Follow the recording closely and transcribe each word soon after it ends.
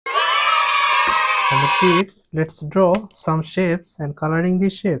Hello kids, let's draw some shapes and coloring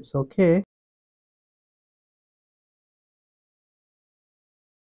these shapes, okay?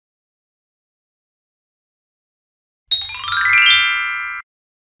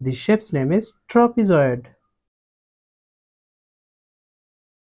 The shape's name is trapezoid.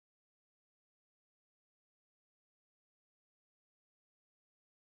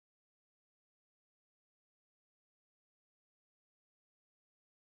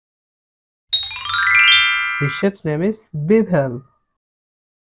 The shape's name is bevel.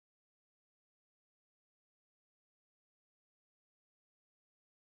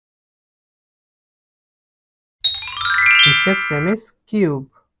 The shape's name is cube.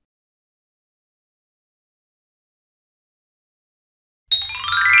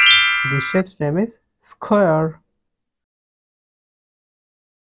 The shape's name is square.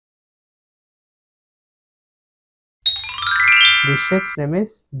 The shape's name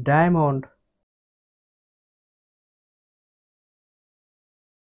is diamond.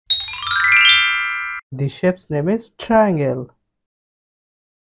 The shape's name is triangle.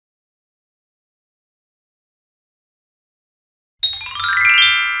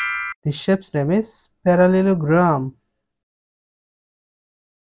 The shape's name is parallelogram.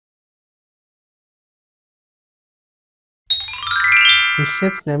 The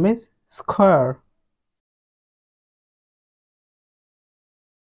shape's name is square.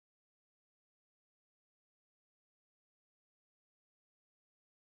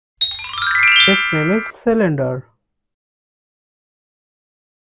 The shape's name is cylinder.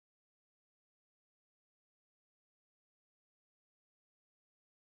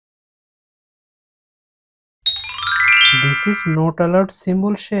 This is not allowed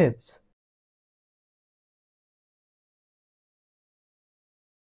symbol shapes.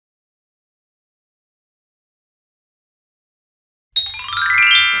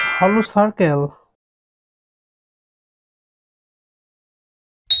 Hollow circle.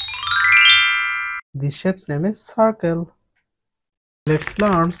 This shape's name is circle. Let's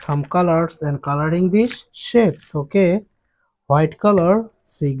learn some colors and coloring these shapes, okay? White color,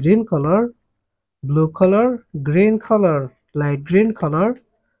 sea green color, blue color, green color, light green color,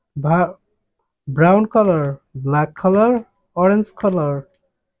 brown color, black color, orange color,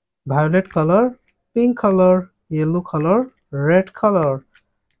 violet color, pink color, yellow color, red color,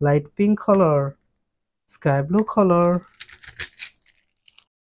 light pink color, sky blue color.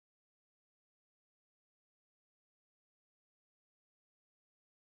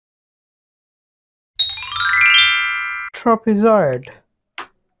 Trapezoid.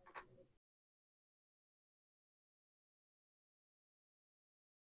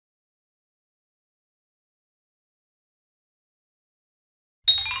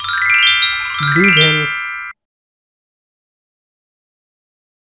 Bevel.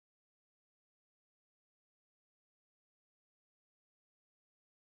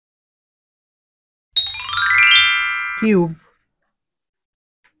 Cube.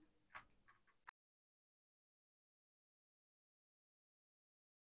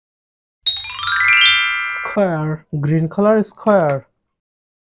 Square. Green color square.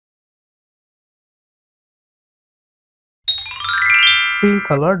 Pink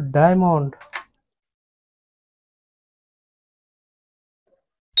color diamond.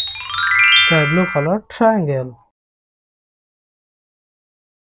 Sky blue color triangle.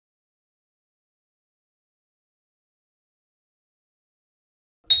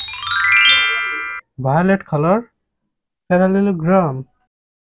 Violet color parallelogram.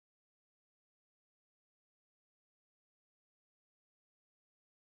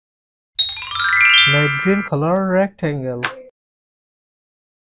 Light green color rectangle.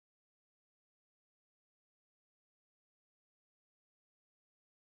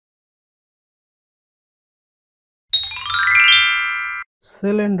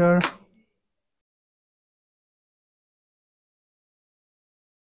 Cylinder.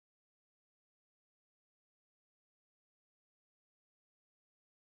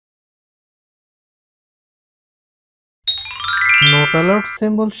 Not allowed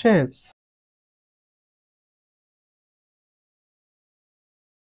symbol shapes.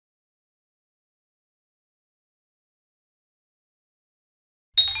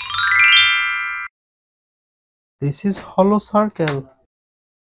 This is hollow circle.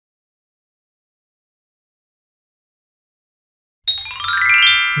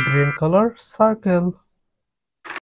 Green color circle.